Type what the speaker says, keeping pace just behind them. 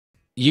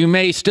you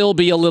may still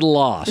be a little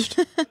lost.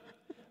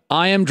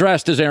 I am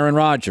dressed as Aaron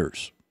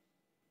Rodgers.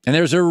 And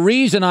there's a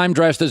reason I'm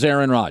dressed as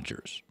Aaron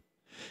Rodgers.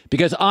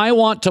 Because I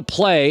want to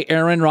play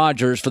Aaron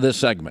Rodgers for this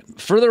segment.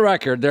 For the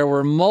record, there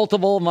were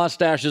multiple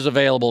mustaches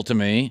available to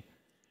me.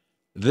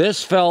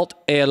 This felt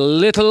a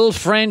little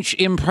French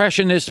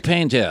impressionist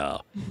painter.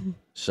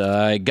 So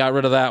I got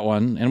rid of that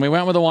one. And we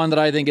went with the one that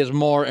I think is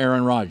more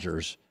Aaron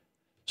Rodgers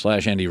 /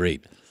 Andy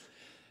Reid.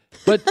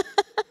 But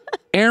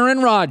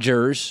Aaron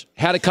Rodgers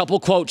had a couple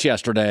quotes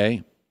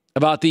yesterday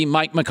about the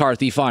Mike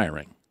McCarthy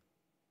firing.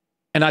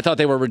 And I thought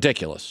they were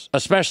ridiculous,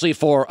 especially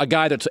for a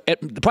guy that's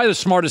probably the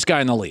smartest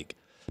guy in the league.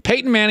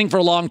 Peyton Manning, for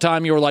a long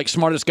time, you were like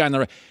smartest guy in the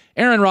league.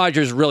 Aaron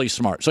Rodgers is really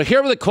smart. So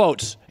here were the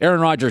quotes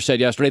Aaron Rodgers said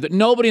yesterday that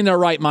nobody in their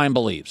right mind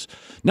believes.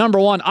 Number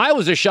one, I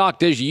was as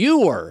shocked as you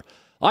were.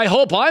 I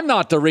hope I'm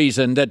not the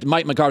reason that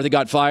Mike McCarthy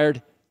got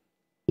fired.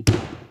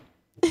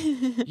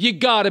 You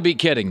got to be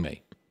kidding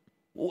me.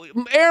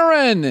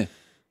 Aaron,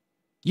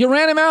 you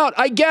ran him out.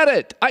 I get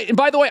it. And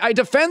by the way, I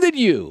defended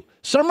you.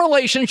 Some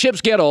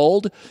relationships get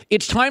old.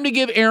 It's time to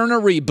give Aaron a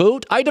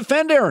reboot. I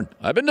defend Aaron.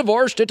 I've been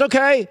divorced. It's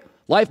okay.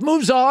 Life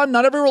moves on.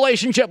 Not every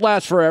relationship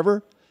lasts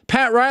forever.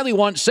 Pat Riley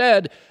once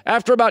said,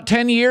 after about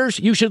 10 years,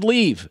 you should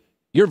leave.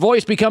 Your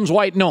voice becomes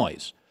white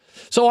noise.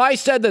 So I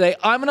said today,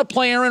 I'm going to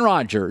play Aaron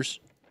Rodgers,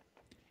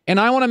 and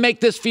I want to make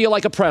this feel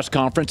like a press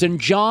conference. And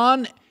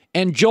John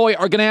and Joy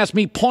are going to ask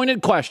me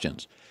pointed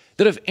questions.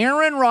 That if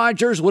Aaron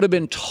Rodgers would have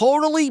been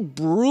totally,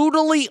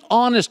 brutally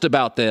honest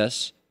about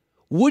this,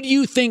 would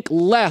you think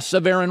less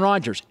of Aaron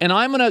Rodgers? And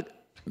I'm going to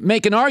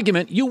make an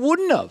argument you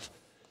wouldn't have.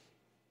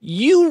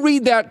 You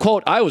read that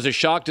quote, I was as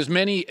shocked as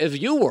many as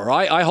you were.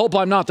 I hope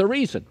I'm not the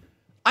reason.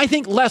 I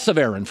think less of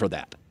Aaron for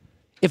that.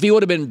 If he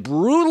would have been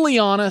brutally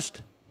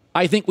honest,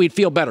 I think we'd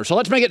feel better. So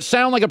let's make it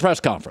sound like a press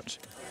conference.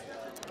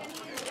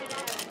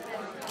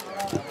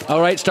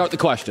 All right, start the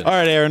question. All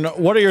right, Aaron,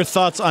 what are your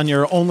thoughts on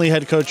your only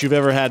head coach you've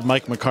ever had,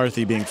 Mike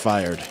McCarthy, being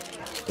fired?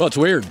 Well, it's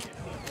weird.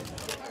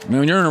 I mean,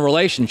 when you're in a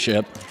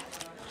relationship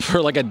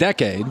for like a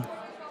decade,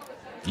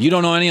 you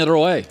don't know any other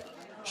way.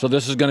 So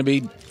this is going to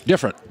be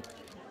different.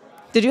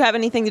 Did you have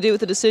anything to do with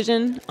the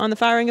decision on the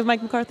firing of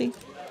Mike McCarthy?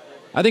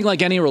 I think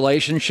like any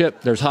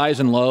relationship, there's highs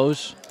and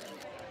lows.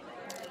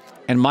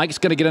 And Mike's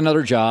going to get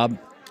another job,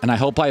 and I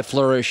hope I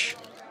flourish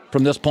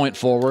from this point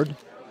forward.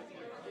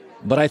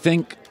 But I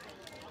think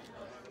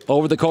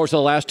over the course of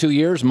the last 2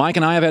 years, Mike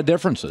and I have had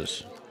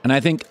differences. And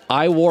I think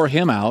I wore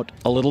him out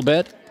a little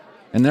bit,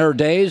 and there are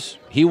days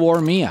he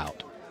wore me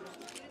out.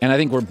 And I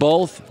think we're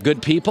both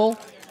good people,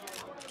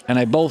 and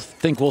I both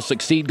think we'll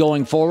succeed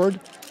going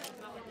forward.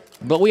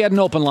 But we had an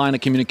open line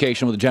of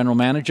communication with the general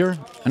manager,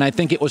 and I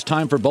think it was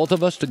time for both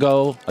of us to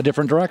go a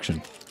different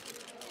direction.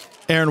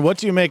 Aaron, what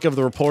do you make of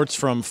the reports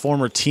from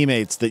former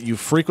teammates that you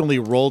frequently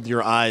rolled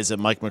your eyes at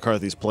Mike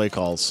McCarthy's play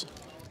calls?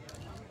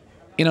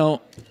 You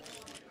know,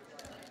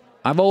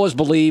 I've always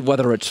believed,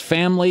 whether it's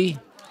family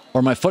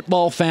or my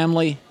football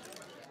family,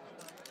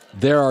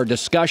 there are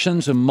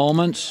discussions and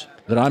moments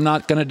that I'm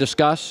not going to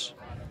discuss.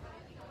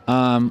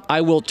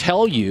 I will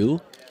tell you,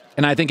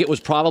 and I think it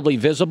was probably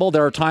visible,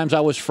 there are times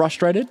I was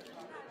frustrated.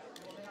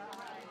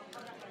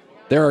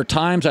 There are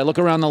times I look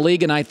around the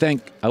league and I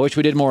think, I wish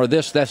we did more of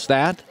this,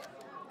 that.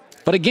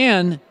 But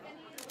again,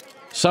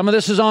 some of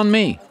this is on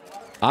me.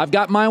 I've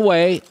got my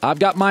way. I've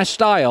got my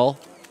style.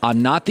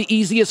 I'm not the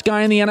easiest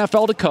guy in the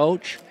NFL to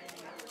coach,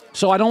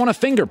 so I don't want to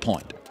finger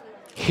point.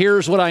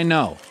 Here's what I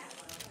know.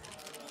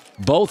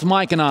 Both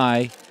Mike and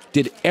I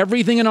did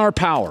everything in our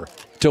power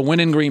to win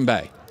in Green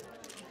Bay.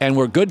 And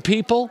we're good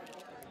people,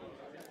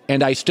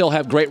 and I still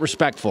have great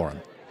respect for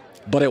him.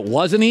 But it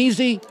wasn't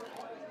easy.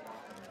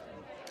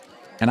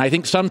 And I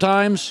think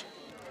sometimes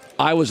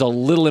I was a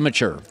little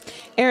immature.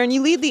 Aaron,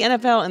 you lead the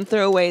NFL in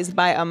throwaways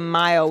by a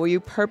mile. Were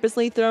you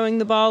purposely throwing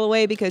the ball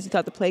away because you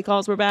thought the play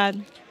calls were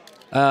bad?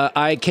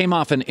 I came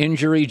off an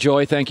injury,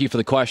 Joy. Thank you for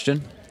the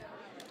question.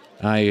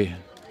 I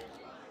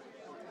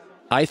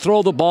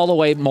throw the ball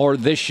away more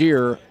this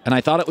year, and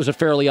I thought it was a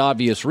fairly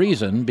obvious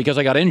reason because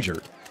I got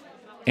injured.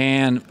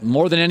 And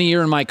more than any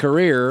year in my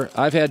career,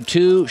 I've had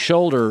 2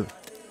 shoulder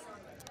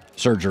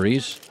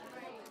surgeries,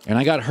 and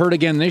I got hurt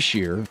again this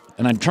year,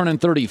 and I'm turning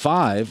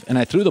 35, and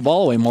I threw the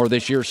ball away more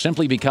this year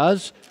simply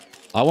because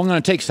I wasn't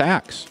going to take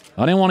sacks.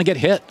 I didn't want to get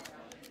hit.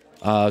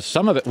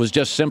 Some of it was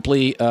just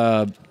simply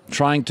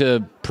trying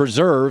to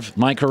preserve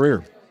my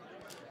career.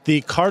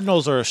 The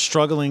Cardinals are a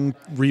struggling,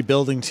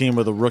 rebuilding team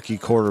with a rookie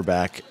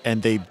quarterback,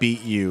 and they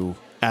beat you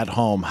at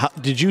home.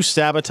 Did you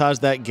sabotage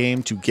that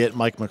game to get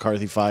Mike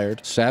McCarthy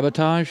fired?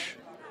 Sabotage?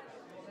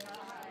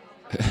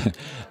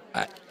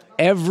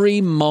 Every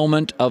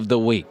moment of the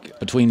week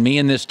between me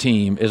and this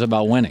team is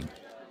about winning.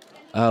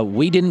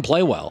 We didn't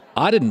play well.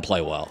 I didn't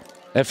play well.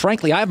 And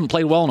frankly, I haven't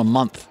played well in a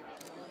month.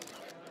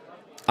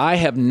 I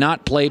have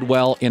not played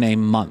well in a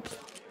month.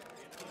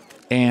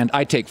 And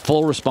I take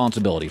full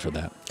responsibility for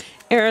that.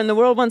 Aaron, the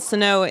world wants to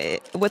know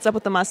what's up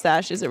with the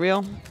mustache. Is it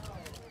real?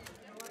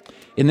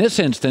 In this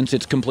instance,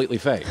 it's completely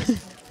fake.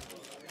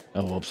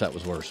 Oh, whoops, that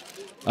was worse.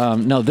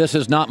 No, this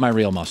is not my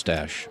real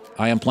mustache.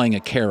 I am playing a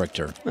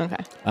character.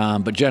 Okay.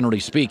 But generally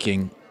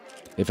speaking,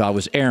 if I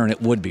was Aaron,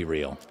 it would be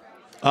real.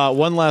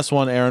 One last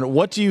one, Aaron.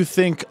 What do you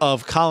think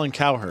of Colin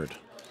Cowherd?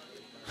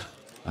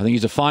 I think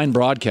he's a fine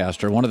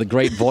broadcaster, one of the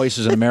great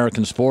voices in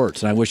American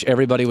sports, and I wish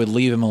everybody would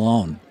leave him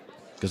alone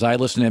because I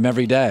listen to him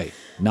every day,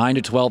 9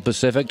 to 12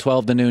 Pacific,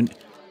 12 to noon,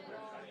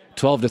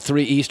 12 to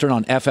 3 Eastern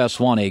on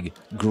FS1,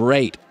 a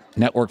great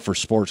network for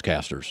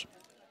sportscasters.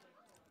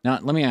 Now,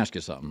 let me ask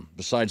you something.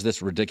 Besides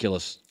this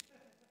ridiculous,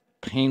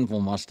 painful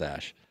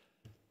mustache,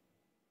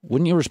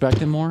 wouldn't you respect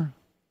him more?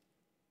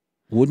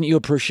 Wouldn't you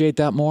appreciate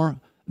that more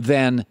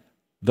than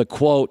the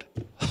quote,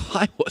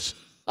 I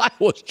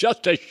was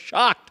just as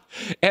shocked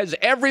as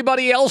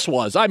everybody else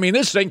was. I mean,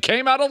 this thing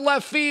came out of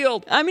left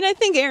field. I mean, I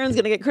think Aaron's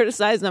going to get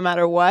criticized no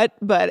matter what,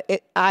 but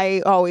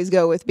I always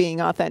go with being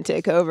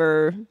authentic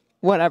over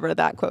whatever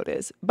that quote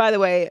is. By the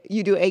way,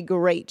 you do a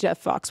great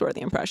Jeff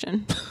Foxworthy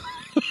impression.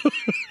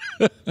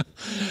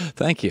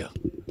 Thank you.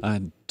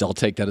 I'll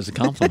take that as a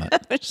compliment.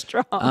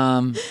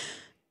 Strong.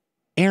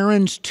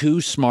 Aaron's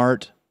too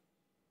smart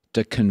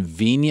to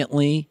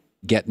conveniently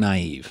get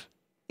naive.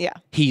 Yeah.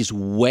 He's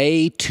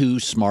way too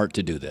smart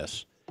to do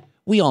this.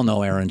 We all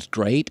know Aaron's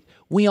great.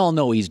 We all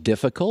know he's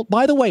difficult.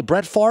 By the way,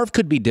 Brett Favre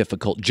could be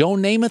difficult. Joe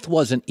Namath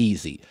wasn't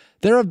easy.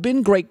 There have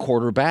been great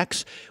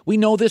quarterbacks. We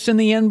know this in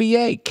the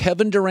NBA.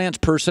 Kevin Durant's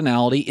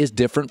personality is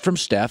different from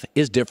Steph,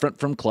 is different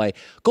from Clay.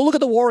 Go look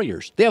at the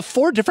Warriors. They have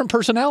 4 different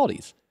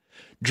personalities.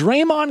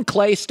 Draymond,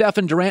 Clay, Steph,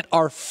 and Durant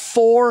are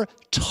 4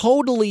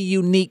 totally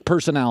unique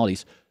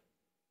personalities.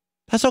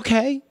 That's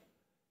okay.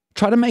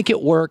 Try to make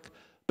it work.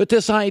 But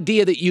this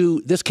idea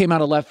that this came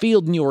out of left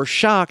field and you were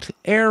shocked,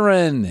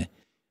 Aaron,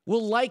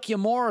 we'll like you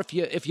more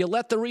if you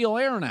let the real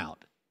Aaron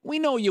out. We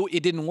know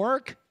it didn't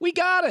work. We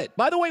got it.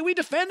 By the way, we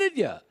defended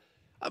you.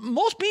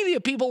 Most media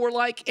people were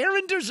like,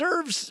 Aaron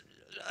deserves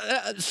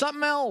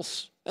something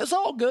else. That's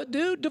all good,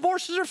 dude.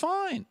 Divorces are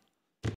fine.